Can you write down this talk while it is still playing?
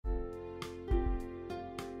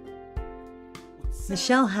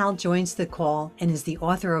Michele Howe joins the call and is the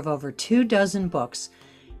author of over 24 books.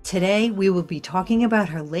 Today, we will be talking about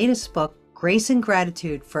her latest book, Grace and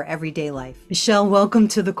Gratitude for Everyday Life. Michele, welcome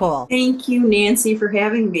to the call. Thank you, Nancy, for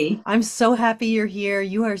having me. I'm so happy you're here.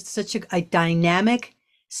 You are such a dynamic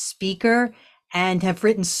speaker and have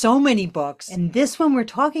written so many books. And this one we're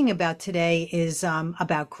talking about today is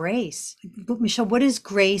about grace. But Michele, what is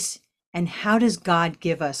grace and how does God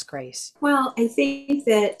give us grace? Well, I think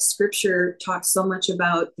that scripture talks so much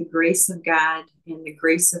about the grace of God and the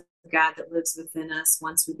grace of God that lives within us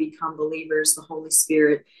once we become believers. The Holy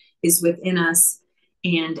Spirit is within us.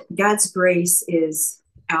 And God's grace is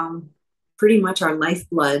pretty much our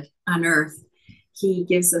lifeblood on earth. He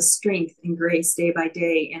gives us strength and grace day by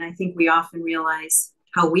day. And I think we often realize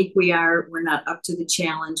how weak we are. We're not up to the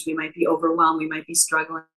challenge. We might be overwhelmed. We might be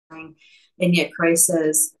struggling. And yet Christ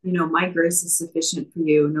says, my grace is sufficient for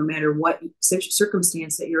you, no matter what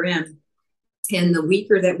circumstance that you're in. And the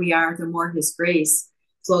weaker that we are, the more his grace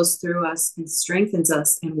flows through us and strengthens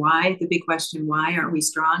us. And why? The big question, why aren't we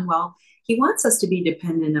strong? Well, he wants us to be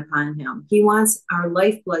dependent upon him. He wants our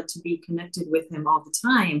lifeblood to be connected with him all the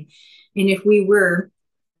time. And if we were,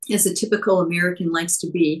 as a typical American likes to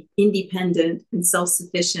be, independent and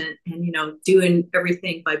self-sufficient and, doing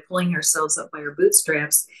everything by pulling ourselves up by our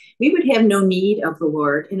bootstraps, we would have no need of the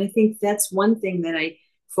Lord. And I think that's one thing that I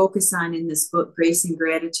focus on in this book, Grace and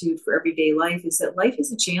Gratitude for Everyday Life, is that life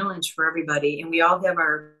is a challenge for everybody. And we all have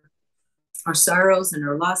our sorrows and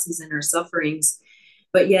our losses and our sufferings,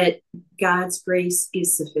 but yet God's grace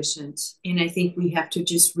is sufficient. And I think we have to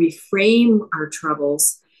just reframe our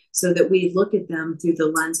troubles so that we look at them through the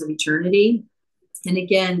lens of eternity. And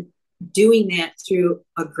again, doing that through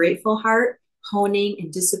a grateful heart, honing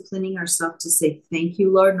and disciplining ourselves to say, thank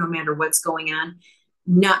you, Lord, no matter what's going on,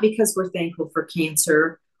 not because we're thankful for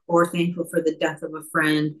cancer or thankful for the death of a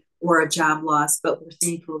friend or a job loss, but we're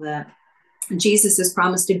thankful that Jesus has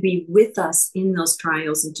promised to be with us in those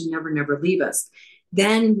trials and to never, never leave us.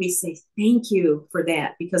 Then we say, thank you for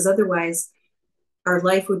that, because otherwise our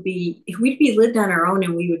life would be, if we'd be lived on our own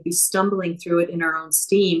and we would be stumbling through it in our own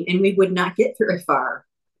steam and we would not get very far.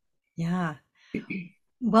 Yeah.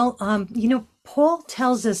 Well, Paul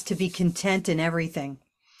tells us to be content in everything,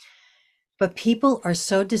 but people are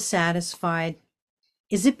so dissatisfied.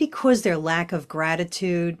 Is it because their lack of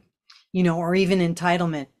gratitude, or even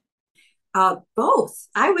entitlement? Both.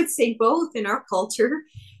 I would say both in our culture.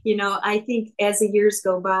 I think as the years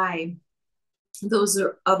go by, those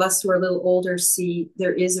of us who are a little older see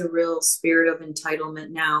there is a real spirit of entitlement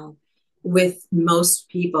now with most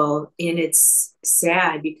people. And it's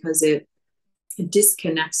sad because it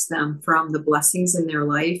disconnects them from the blessings in their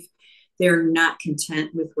life. They're not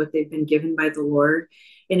content with what they've been given by the Lord.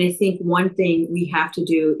 And I think one thing we have to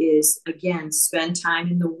do is, again, spend time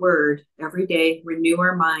in the Word every day, renew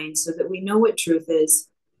our minds so that we know what truth is,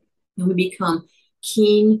 and we become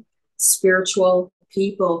keen, spiritual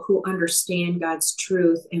people who understand God's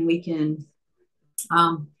truth, and we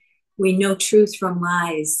know truth from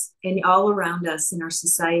lies, and all around us in our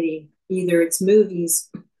society, either it's movies,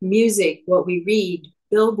 music, what we read,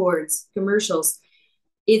 billboards, commercials.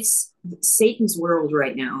 It's Satan's world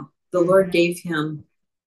right now. The Lord gave him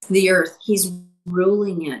the earth. He's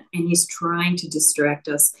ruling it, and he's trying to distract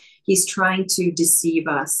us. He's trying to deceive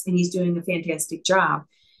us, and he's doing a fantastic job.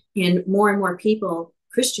 And more people,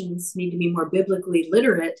 Christians, need to be more biblically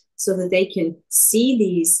literate so that they can see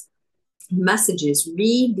these messages,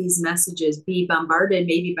 read these messages, be bombarded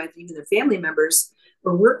maybe by even their family members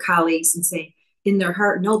or work colleagues and say in their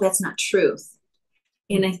heart, no, that's not truth.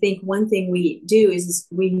 And I think one thing we do is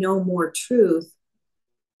we know more truth.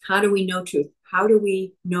 How do we know truth? How do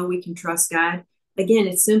we know we can trust God? Again,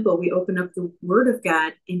 it's simple. We open up the Word of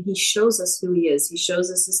God and he shows us who he is. He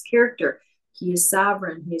shows us his character. He is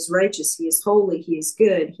sovereign. He is righteous. He is holy. He is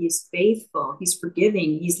good. He is faithful. He's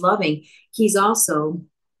forgiving. He's loving. He's also,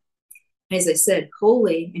 as I said,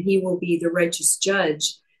 holy, and he will be the righteous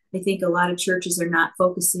judge. I think a lot of churches are not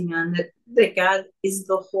focusing on that God is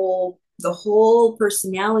the whole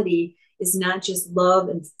personality is not just love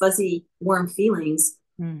and fuzzy, warm feelings,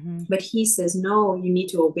 but he says, no, you need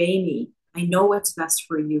to obey me. I know what's best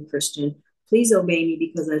for you, Christian. Please obey me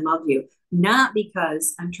because I love you, not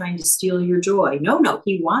because I'm trying to steal your joy. No,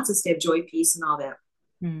 he wants us to have joy, peace, and all that.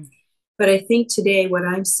 But I think today what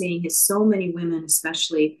I'm seeing is so many women,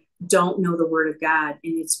 especially, don't know the Word of God.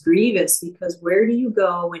 And it's grievous because where do you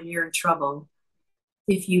go when you're in trouble?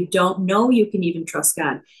 If you don't know you can even trust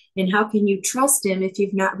God. And how can you trust him if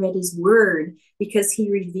you've not read his word? Because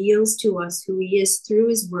he reveals to us who he is through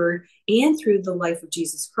his word and through the life of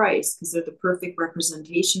Jesus Christ, because they're the perfect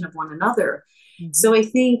representation of one another. So I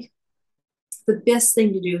think The best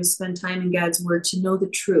thing to do is spend time in God's word to know the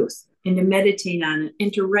truth and to meditate on it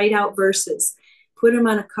and to write out verses. Put them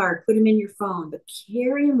on a card, put them in your phone, but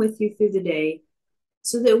carry them with you through the day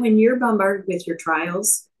so that when you're bombarded with your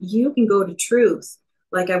trials, you can go to truth.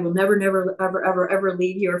 Like, I will never, never, ever, ever, ever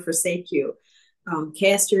leave you or forsake you.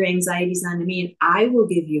 Cast your anxieties onto me and I will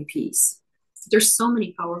give you peace. There's so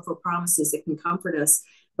many powerful promises that can comfort us,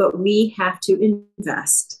 but we have to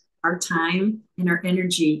invest our time and our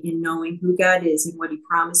energy in knowing who God is and what he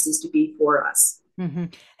promises to be for us. Mm-hmm.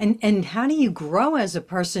 And how do you grow as a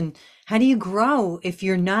person? How do you grow if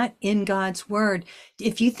you're not in God's word?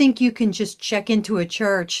 If you think you can just check into a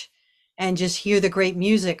church and just hear the great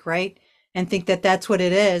music, right? And think that that's what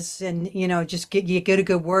it is, and just get a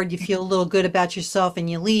good word, you feel a little good about yourself, and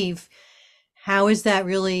you leave. How is that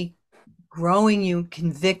really growing you,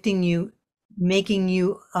 convicting you, making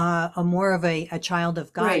you a more of a child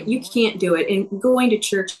of God? Right. You can't do it. And going to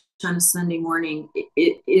church on a Sunday morning,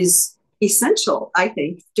 it is essential, I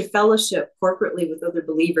think, to fellowship corporately with other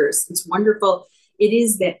believers. It's wonderful. It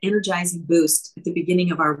is that energizing boost at the beginning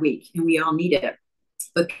of our week, and we all need it.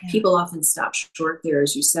 But Yeah. people often stop short there,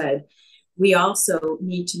 as you said. We also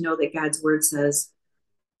need to know that God's word says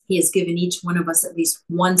he has given each one of us at least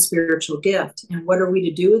one spiritual gift. And what are we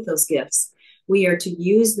to do with those gifts? We are to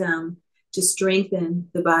use them to strengthen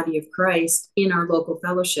the body of Christ in our local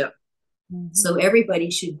fellowship. Mm-hmm. So everybody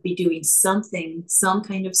should be doing something, some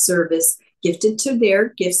kind of service, gifted to their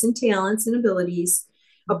gifts and talents and abilities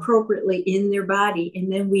appropriately in their body.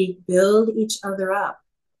 And then we build each other up.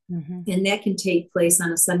 Mm-hmm. And that can take place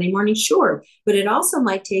on a Sunday morning, sure, but it also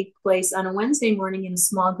might take place on a Wednesday morning in a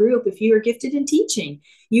small group. If you are gifted in teaching,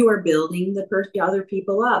 you are building the other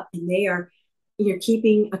people up, and you're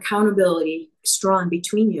keeping accountability strong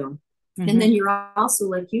between you. Mm-hmm. And then you're also,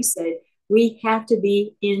 like you said, we have to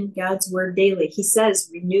be in God's word daily. He says,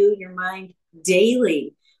 renew your mind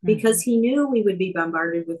daily, because he knew we would be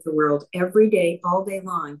bombarded with the world every day, all day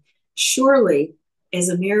long. Surely, as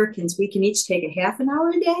Americans, we can each take a half an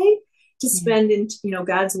hour a day to spend in,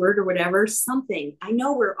 God's word or whatever, something. I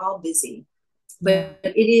know we're all busy, but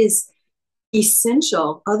it is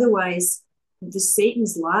essential. Otherwise, the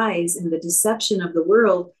Satan's lies and the deception of the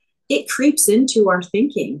world, it creeps into our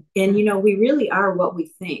thinking. And, we really are what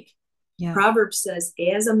we think. Yeah. Proverbs says,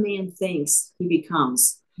 as a man thinks, he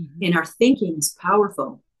becomes. Mm-hmm. And our thinking is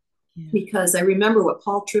powerful. Yeah. Because I remember what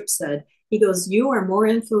Paul Tripp said. He goes, you are more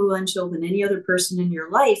influential than any other person in your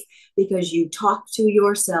life because you talk to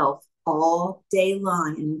yourself all day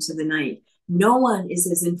long and into the night. No one is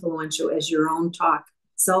as influential as your own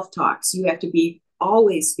self-talk. So you have to be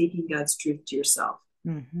always speaking God's truth to yourself.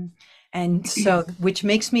 Mm-hmm. And so, which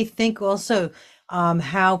makes me think also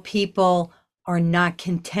how people are not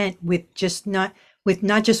content with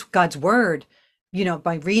not just God's word,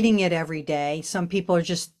 by reading it every day. Some people are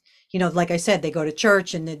just, like I said, they go to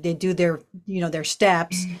church and they do their, their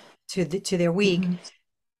steps to their week. Mm-hmm.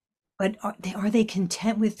 But are they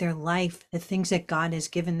content with their life, the things that God has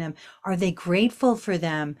given them? Are they grateful for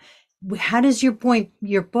them? How does your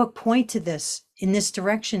book point to this in this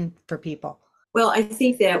direction for people? Well, I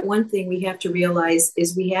think that one thing we have to realize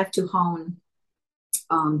is we have to hone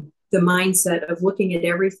the mindset of looking at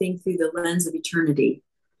everything through the lens of eternity,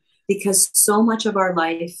 because so much of our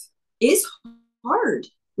life is hard.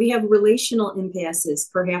 We have relational impasses,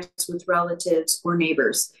 perhaps with relatives or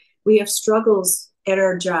neighbors. We have struggles at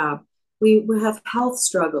our job. We have health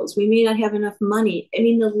struggles. We may not have enough money. I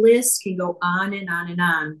mean, the list can go on and on and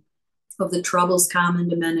on of the troubles common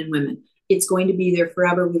to men and women. It's going to be there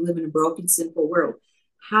forever. We live in a broken, sinful world.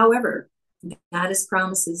 However, God has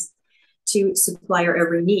promises to supply our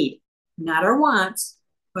every need, not our wants,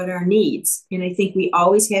 but our needs. And I think we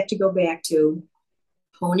always have to go back to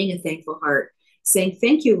honing a thankful heart, saying,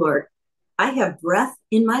 thank you, Lord. I have breath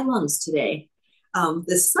in my lungs today.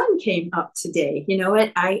 The sun came up today. You know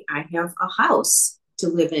what? I have a house to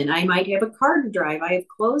live in. I might have a car to drive. I have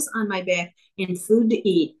clothes on my back and food to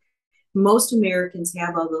eat. Most Americans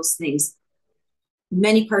have all those things.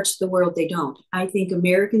 Many parts of the world, they don't. I think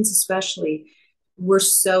Americans especially, we're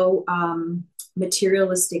so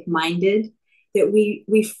materialistic minded that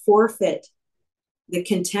we forfeit the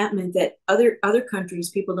contentment that other countries,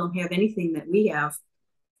 people don't have anything that we have.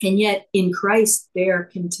 And yet in Christ, they are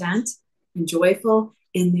content and joyful,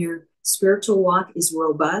 and their spiritual walk is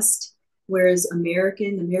robust. Whereas the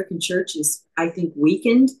American church is, I think,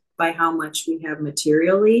 weakened by how much we have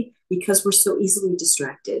materially, because we're so easily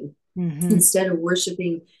distracted. Mm-hmm. Instead of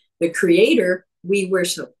worshiping the creator, we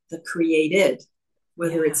worship the created,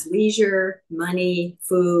 whether it's leisure, money,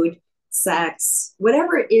 food, sex,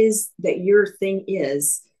 whatever it is that your thing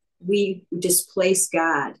is, we displace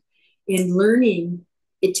God. And learning,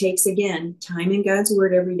 it takes, again, time in God's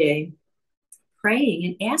word every day, praying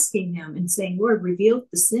and asking him and saying, Lord, reveal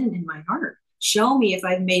the sin in my heart. Show me if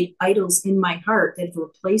I've made idols in my heart that have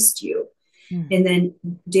replaced you. Mm. And then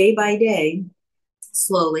day by day,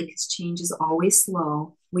 slowly, because change is always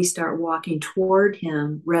slow, we start walking toward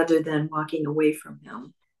him rather than walking away from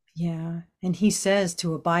him. Yeah. And he says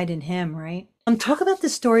to abide in him, right? Talk about the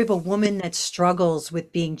story of a woman that struggles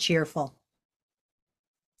with being cheerful.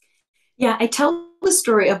 Yeah, I tell the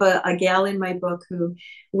story of a gal in my book who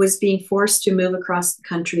was being forced to move across the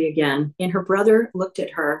country again. And her brother looked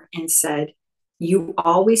at her and said, You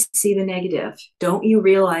always see the negative. Don't you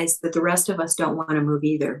realize that the rest of us don't want to move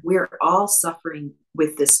either? We're all suffering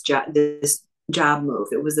with this job move.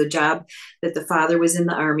 It was a job that the father was in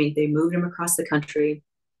the army. They moved him across the country.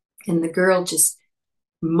 And the girl just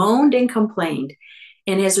moaned and complained.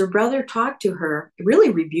 And as her brother talked to her, really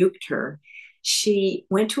rebuked her, she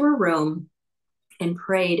went to her room and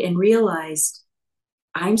prayed and realized,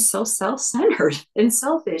 I'm so self-centered and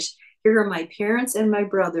selfish. Here are my parents and my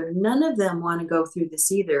brother. None of them want to go through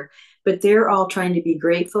this either, but they're all trying to be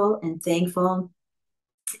grateful and thankful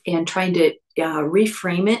and trying to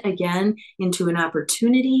reframe it again into an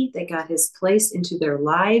opportunity that God has placed into their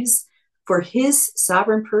lives for his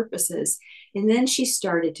sovereign purposes. And then she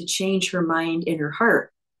started to change her mind and her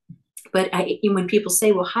heart. But when people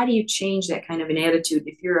say, well, how do you change that kind of an attitude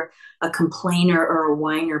if you're a complainer or a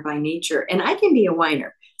whiner by nature? And I can be a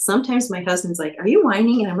whiner. Sometimes my husband's like, are you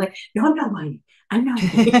whining? And I'm like, no, I'm not whining. I'm not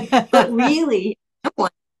whining. But really, but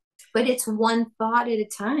it's one thought at a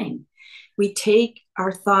time. We take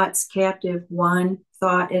our thoughts captive one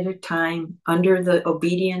thought at a time under the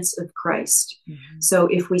obedience of Christ. Mm-hmm. So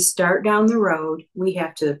if we start down the road, we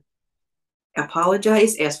have to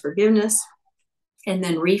apologize, ask forgiveness, and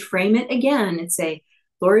then reframe it again and say,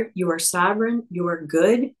 Lord, you are sovereign, you are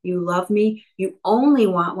good, you love me, you only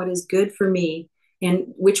want what is good for me,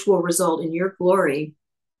 and which will result in your glory.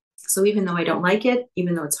 So even though I don't like it,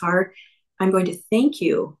 even though it's hard, I'm going to thank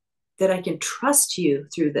you that I can trust you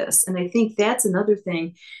through this. And I think that's another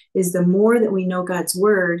thing, is the more that we know God's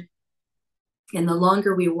word and the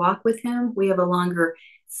longer we walk with him, we have a longer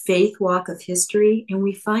faith walk of history, and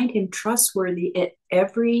we find him trustworthy at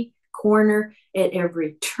every corner, at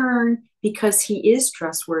every turn, because he is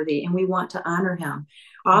trustworthy and we want to honor him.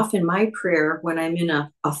 Often my prayer when I'm in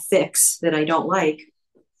a fix that I don't like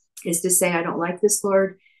is to say, I don't like this,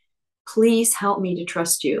 Lord. Please help me to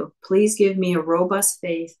trust you. Please give me a robust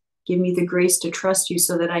faith. Give me the grace to trust you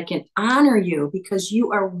so that I can honor you, because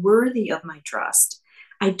you are worthy of my trust.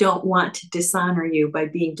 I don't want to dishonor you by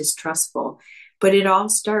being distrustful. But it all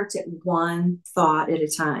starts at one thought at a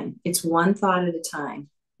time. It's one thought at a time.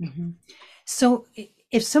 Mm-hmm. So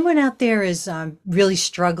if someone out there is really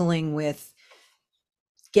struggling with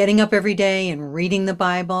getting up every day and reading the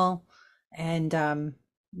Bible, and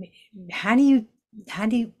how do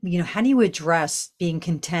you address being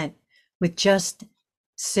content with just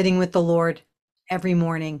sitting with the Lord every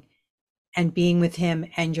morning and being with him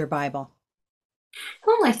and your Bible?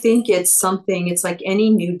 Well, I think it's like any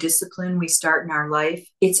new discipline we start in our life.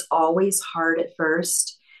 It's always hard at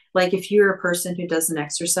first. Like if you're a person who doesn't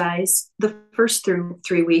exercise, the first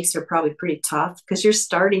 3 weeks are probably pretty tough because you're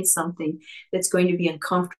starting something that's going to be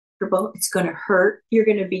uncomfortable. It's going to hurt. You're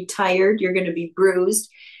going to be tired. You're going to be bruised.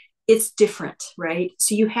 It's different, right?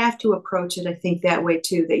 So you have to approach it, I think, that way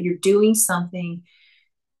too, that you're doing something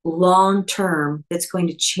long term that's going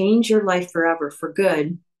to change your life forever for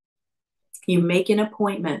good. You make an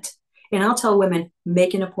appointment. And I'll tell women,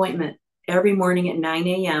 make an appointment every morning at 9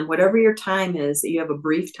 a.m., whatever your time is, that you have a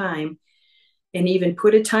brief time, and even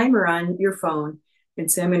put a timer on your phone and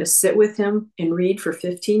say, I'm going to sit with him and read for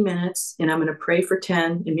 15 minutes, and I'm going to pray for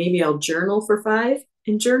 10, and maybe I'll journal for 5.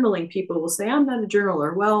 And journaling, people will say, I'm not a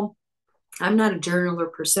journaler. Well, I'm not a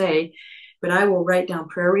journaler per se, but I will write down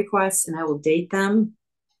prayer requests and I will date them.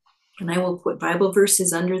 And I will put Bible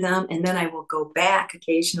verses under them. And then I will go back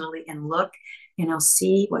occasionally and look, and I'll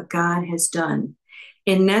see what God has done.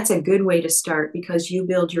 And that's a good way to start, because you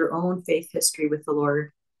build your own faith history with the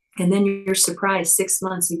Lord. And then you're surprised 6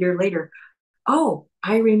 months, a year later, oh,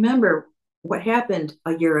 I remember what happened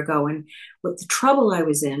a year ago and what the trouble I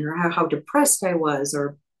was in, or how depressed I was,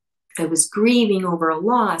 or I was grieving over a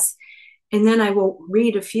loss. And then I will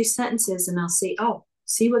read a few sentences and I'll say, oh,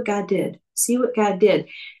 see what God did. See what God did.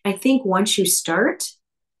 I think once you start,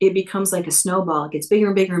 it becomes like a snowball. It gets bigger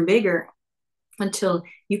and bigger and bigger until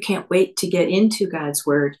you can't wait to get into God's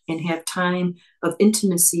word and have time of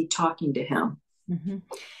intimacy talking to him. Mm-hmm.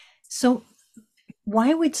 So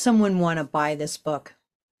why would someone want to buy this book?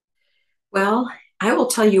 Well, I will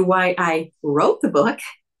tell you why I wrote the book.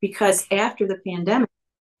 because after the pandemic,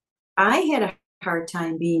 I had a hard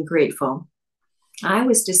time being grateful. I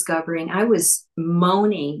was discovering, I was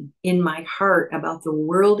moaning in my heart about the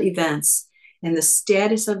world events and the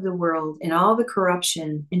status of the world and all the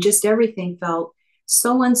corruption, and just everything felt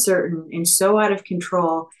so uncertain and so out of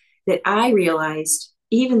control that I realized,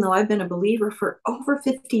 even though I've been a believer for over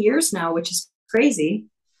 50 years now, which is crazy,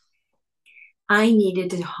 I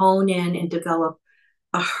needed to hone in and develop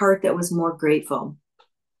a heart that was more grateful.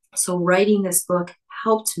 So writing this book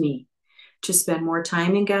helped me to spend more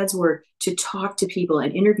time in God's word, to talk to people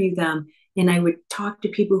and interview them. And I would talk to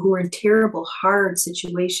people who were in terrible, hard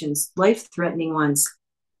situations, life-threatening ones,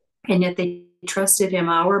 and yet they trusted him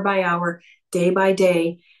hour by hour, day by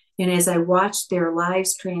day. And as I watched their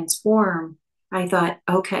lives transform, I thought,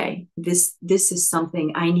 okay, this is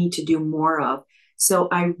something I need to do more of. So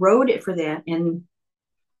I wrote it for that and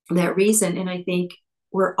that reason. And I think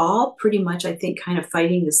we're all pretty much, I think, kind of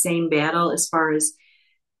fighting the same battle as far as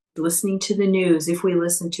listening to the news. If we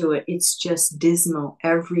listen to it, it's just dismal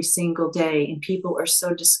every single day. And people are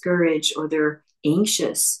so discouraged, or they're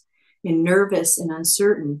anxious and nervous and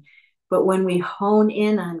uncertain. But when we hone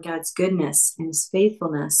in on God's goodness and his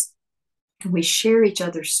faithfulness, and we share each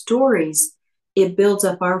other's stories, it builds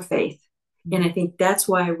up our faith. And I think that's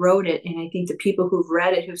why I wrote it. And I think the people who've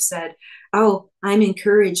read it have said, oh, I'm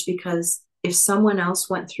encouraged because if someone else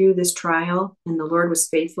went through this trial and the Lord was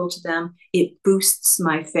faithful to them, it boosts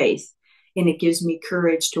my faith and it gives me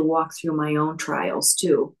courage to walk through my own trials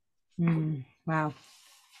too. Wow.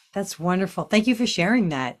 That's wonderful. Thank you for sharing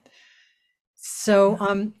that.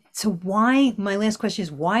 So, so why, my last question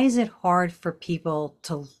is, why is it hard for people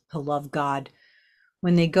to love God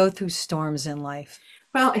when they go through storms in life?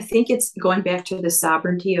 Well, I think it's going back to the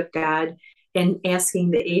sovereignty of God and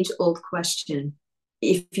asking the age-old question.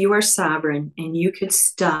 If you are sovereign and you could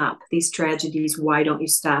stop these tragedies, why don't you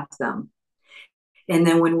stop them? And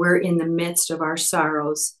then when we're in the midst of our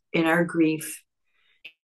sorrows and our grief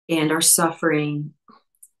and our suffering,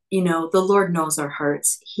 you know, the Lord knows our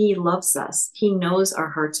hearts. He loves us. He knows our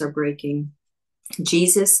hearts are breaking.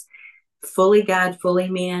 Jesus, fully God, fully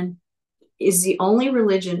man, is the only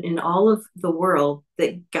religion in all of the world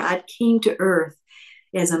that God came to earth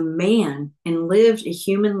as a man and lived a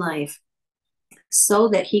human life so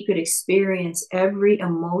that he could experience every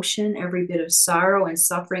emotion, every bit of sorrow and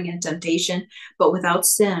suffering and temptation, but without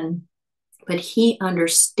sin. But he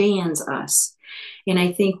understands us. And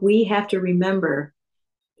I think we have to remember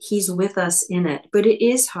he's with us in it. But it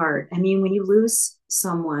is hard. I mean, when you lose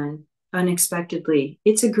someone unexpectedly,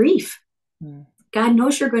 it's a grief. God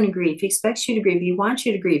knows you're going to grieve. He expects you to grieve. He wants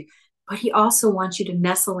you to grieve. But he also wants you to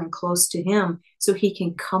nestle in close to him so he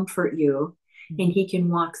can comfort you and he can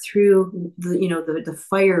walk through the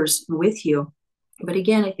fires with you. But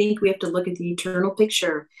again, I think we have to look at the eternal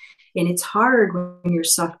picture. And it's hard when you're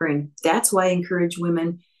suffering. That's why I encourage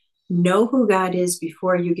women, know who God is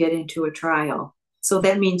before you get into a trial. So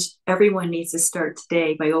that means everyone needs to start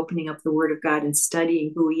today by opening up the Word of God and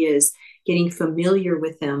studying who he is, getting familiar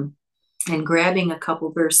with him, and grabbing a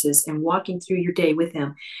couple verses and walking through your day with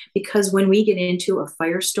him. Because when we get into a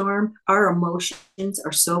firestorm, our emotions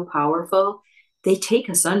are so powerful, they take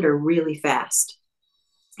us under really fast.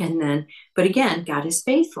 But again, God is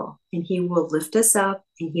faithful and he will lift us up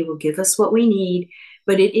and he will give us what we need.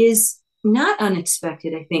 But it is not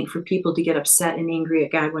unexpected, I think, for people to get upset and angry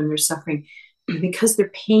at God when they're suffering because their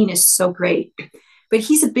pain is so great. But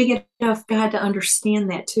he's a big enough God to understand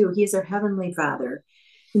that too. He is our heavenly Father.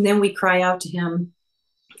 And then we cry out to him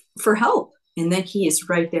for help. And then he is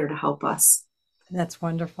right there to help us. That's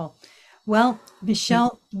wonderful. Well,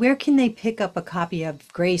 Michele, where can they pick up a copy of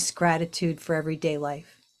Grace, Gratitude for Everyday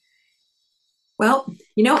Life? Well,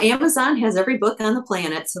 Amazon has every book on the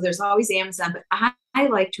planet. So there's always Amazon. But I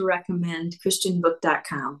like to recommend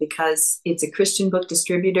christianbook.com because it's a Christian book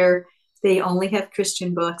distributor. They only have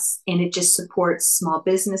Christian books and it just supports small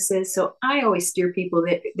businesses. So I always steer people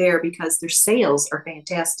there because their sales are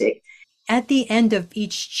fantastic. At the end of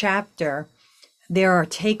each chapter, there are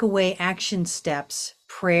takeaway action steps,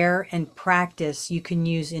 prayer, and practice you can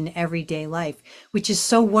use in everyday life, which is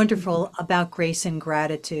so wonderful about Grace and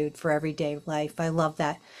Gratitude for Everyday Life. I love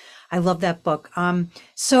that. I love that book.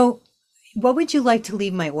 So what would you like to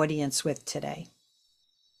leave my audience with today?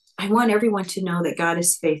 I want everyone to know that God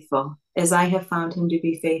is faithful, as I have found him to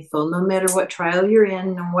be faithful, no matter what trial you're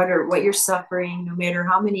in, no matter what you're suffering, no matter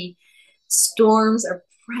how many storms are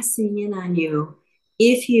pressing in on you.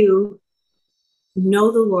 If you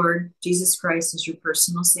know the Lord Jesus Christ as your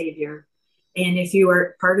personal Savior, and if you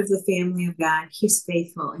are part of the family of God, he's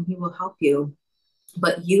faithful and he will help you.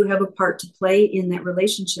 But you have a part to play in that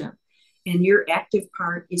relationship. And your active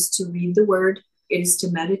part is to read the word, it is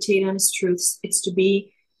to meditate on his truths, it's to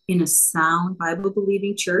be in a sound Bible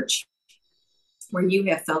believing church where you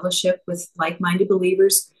have fellowship with like minded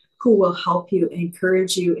believers who will help you,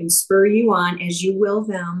 encourage you, and spur you on as you will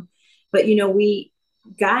them. But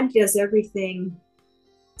God does everything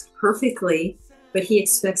perfectly, but he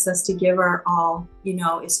expects us to give our all,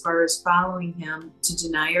 as far as following him, to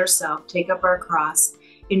deny ourselves, take up our cross,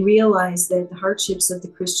 and realize that the hardships of the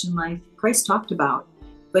Christian life, Christ talked about.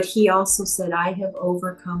 But he also said, I have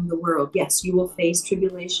overcome the world. Yes, you will face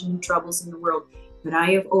tribulation and troubles in the world, but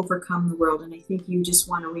I have overcome the world. And I think you just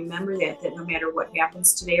want to remember that no matter what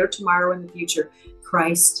happens today or tomorrow in the future,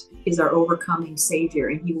 Christ is our overcoming Savior,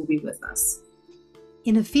 and he will be with us.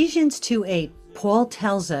 In Ephesians 2:8, Paul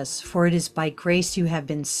tells us, "For it is by grace you have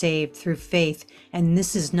been saved through faith, and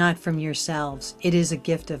this is not from yourselves. It is a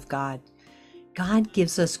gift of God." God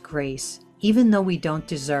gives us grace, even though we don't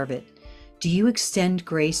deserve it. Do you extend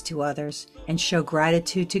grace to others and show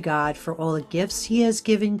gratitude to God for all the gifts he has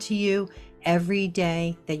given to you every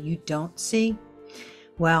day that you don't see?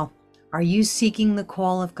 Well, are you seeking the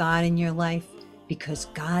call of God in your life? Because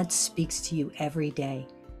God speaks to you every day.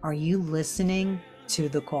 Are you listening to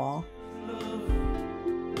the call?